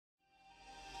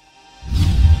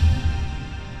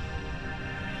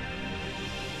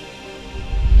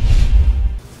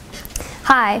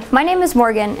Hi, my name is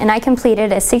Morgan and I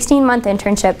completed a 16-month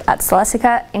internship at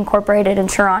Celestica Incorporated in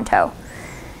Toronto.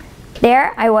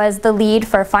 There I was the lead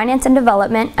for finance and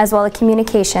development as well as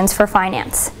communications for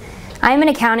finance. I am an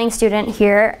accounting student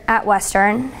here at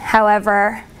Western.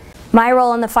 However, my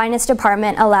role in the finance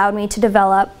department allowed me to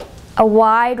develop a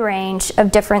wide range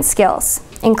of different skills,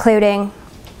 including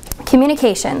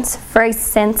communications. For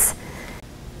instance,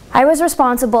 I was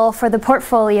responsible for the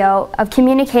portfolio of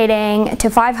communicating to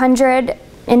 500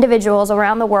 individuals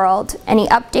around the world any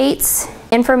updates,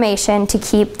 information to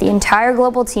keep the entire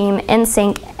global team in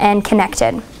sync and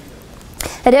connected.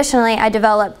 Additionally, I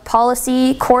developed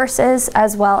policy courses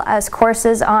as well as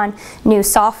courses on new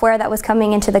software that was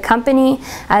coming into the company,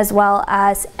 as well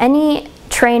as any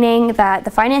training that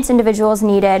the finance individuals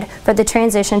needed for the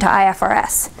transition to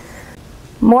IFRS.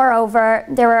 Moreover,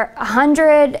 there were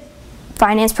 100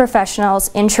 finance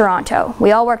professionals in Toronto.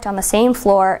 We all worked on the same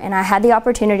floor, and I had the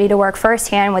opportunity to work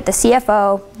firsthand with the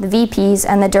CFO, the VPs,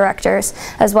 and the directors,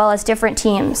 as well as different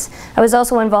teams. I was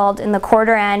also involved in the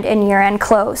quarter end and year end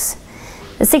close.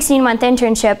 The 16-month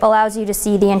internship allows you to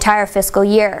see the entire fiscal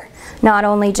year, not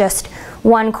only just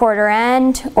one quarter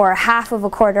end or half of a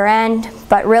quarter end,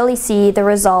 but really see the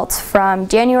results from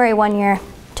January one year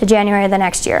to January the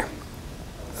next year.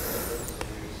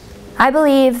 I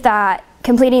believe that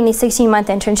completing the 16-month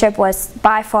internship was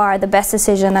by far the best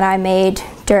decision that I made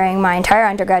during my entire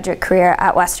undergraduate career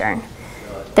at Western.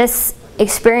 This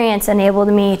experience enabled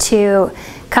me to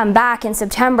come back in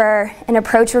September and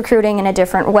approach recruiting in a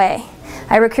different way.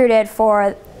 I recruited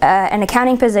for an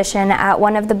accounting position at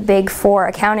one of the big 4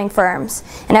 accounting firms,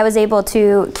 and I was able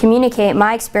to communicate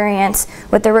my experience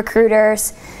with the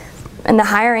recruiters and the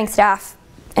hiring staff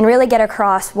and really get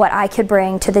across what I could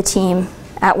bring to the team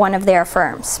at one of their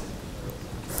firms.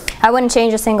 I wouldn't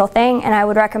change a single thing, and I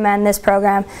would recommend this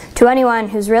program to anyone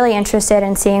who's really interested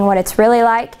in seeing what it's really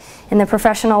like in the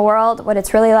professional world, what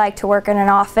it's really like to work in an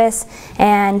office,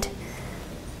 and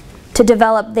to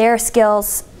develop their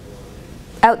skills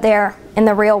out there in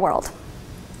the real world.